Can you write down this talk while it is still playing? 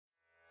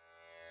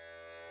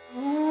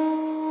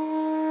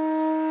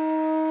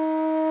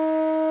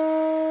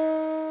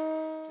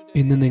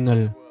ഇന്ന് നിങ്ങൾ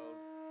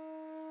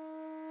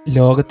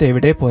ലോകത്ത്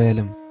എവിടെ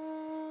പോയാലും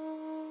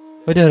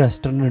ഒരു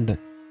റെസ്റ്റോറൻ്റ് ഉണ്ട്,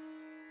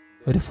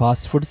 ഒരു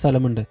ഫാസ്റ്റ് ഫുഡ്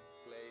സ്ഥലമുണ്ട്,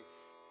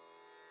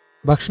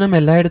 ഭക്ഷണം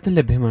എല്ലായിടത്തും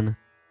ലഭ്യമാണ്.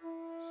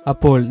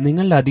 അപ്പോൾ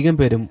നിങ്ങളിൽ അധികം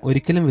പേരും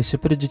ഒരിക്കലും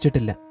വിശപ്പ്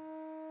രുചിച്ചിട്ടില്ല.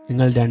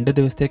 നിങ്ങൾ 2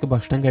 ദിവസത്തേക്ക്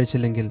ഭക്ഷണം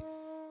കഴിച്ചില്ലെങ്കിൽ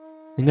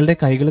നിങ്ങളുടെ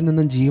കൈകളിൽ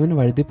നിന്നും ജീവൻ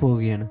വഴുതി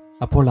പോവുകയാണ്.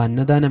 അപ്പോൾ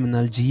അന്നദാനം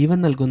എന്നാൽ ജീവൻ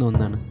നൽകുന്ന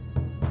ഒന്നാണ്.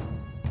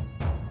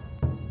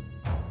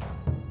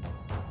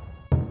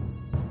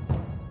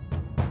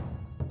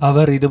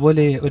 അവർ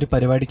ഇതുപോലെ ഒരു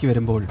പരിപാടിക്ക്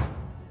വരുമ്പോൾ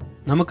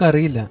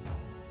നമുക്കറിയില്ല,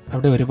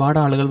 അവിടെ ഒരുപാട്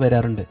ആളുകൾ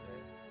വരാറുണ്ട്.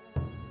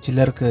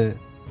 ചിലർക്ക്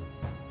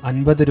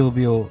 50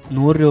 രൂപയോ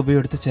 100 രൂപയോ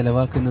എടുത്ത്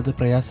ചെലവാക്കുന്നത്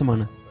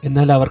പ്രയാസമാണ്.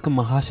 എന്നാൽ അവർക്ക്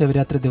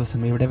മഹാശിവരാത്രി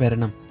ദിവസം ഇവിടെ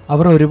വരണം.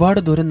 അവർ ഒരുപാട്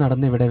ദൂരം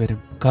നടന്ന് ഇവിടെ വരും,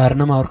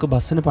 കാരണം അവർക്ക്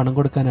ബസ്സിന് പണം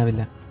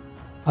കൊടുക്കാനാവില്ല.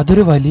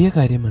 അതൊരു വലിയ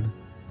കാര്യമാണ്.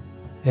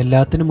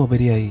 എല്ലാത്തിനും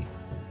ഉപരിയായി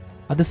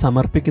അത്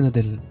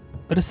സമർപ്പിക്കുന്നതിൽ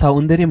ഒരു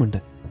സൗന്ദര്യമുണ്ട്.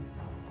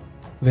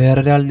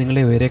 വേറൊരാൾ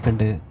നിങ്ങളെ ഉയരെ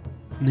കണ്ട്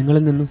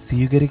നിങ്ങളിൽ നിന്നും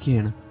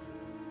സ്വീകരിക്കുകയാണ്.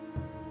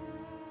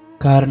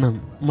 കാരണം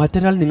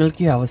മറ്റൊരാൾ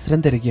നിങ്ങൾക്ക് ഈ അവസരം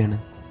തരികയാണ്.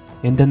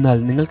 എന്തെന്നാൽ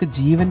നിങ്ങൾക്ക്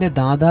ജീവന്റെ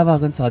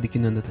ദാതാവാകാൻ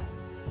സാധിക്കുന്നു എന്നത്.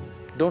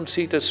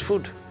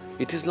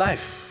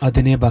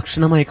 അതിനെ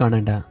ഭക്ഷണമായി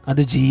കാണേണ്ട,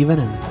 അത്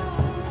ജീവനാണ്.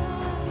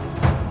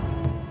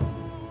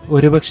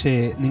 ഒരുപക്ഷെ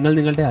നിങ്ങൾ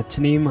നിങ്ങളുടെ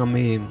അച്ഛനെയും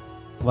അമ്മയെയും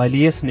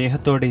വലിയ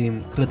സ്നേഹത്തോടെയും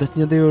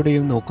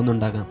കൃതജ്ഞതയോടെയും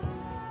നോക്കുന്നുണ്ടാകാം.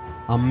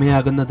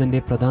 അമ്മയാകുന്നതിൻ്റെ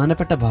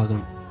പ്രധാനപ്പെട്ട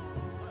ഭാഗം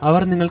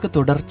അവർ നിങ്ങൾക്ക്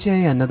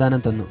തുടർച്ചയായി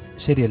അന്നദാനം തന്നു,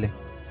 ശരിയല്ലേ?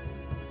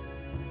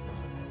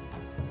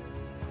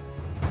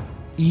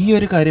 ഈ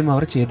ഒരു കാര്യം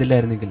അവർ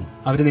ചെയ്തില്ലായിരുന്നെങ്കിൽ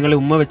അവർ നിങ്ങളെ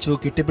ഉമ്മ വെച്ചു,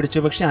 കെട്ടിപ്പിടിച്ചു,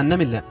 പക്ഷെ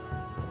അന്നമില്ല.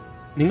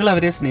 നിങ്ങൾ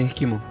അവരെ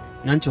സ്നേഹിക്കുമോ?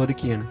 ഞാൻ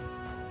ചോദിക്കുകയാണ്.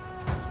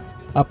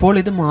 അപ്പോൾ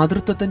ഇത്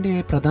മാതൃത്വത്തിൻ്റെ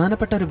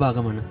പ്രധാനപ്പെട്ട ഒരു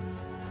ഭാഗമാണ്.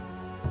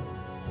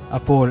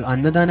 അപ്പോൾ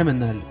അന്നദാനം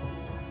എന്നാൽ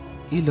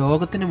ഈ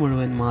ലോകത്തിന്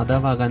മുഴുവൻ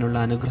മാതാവാകാനുള്ള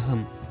അനുഗ്രഹം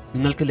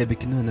നിങ്ങൾക്ക്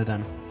ലഭിക്കുന്നു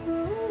എന്നതാണ്.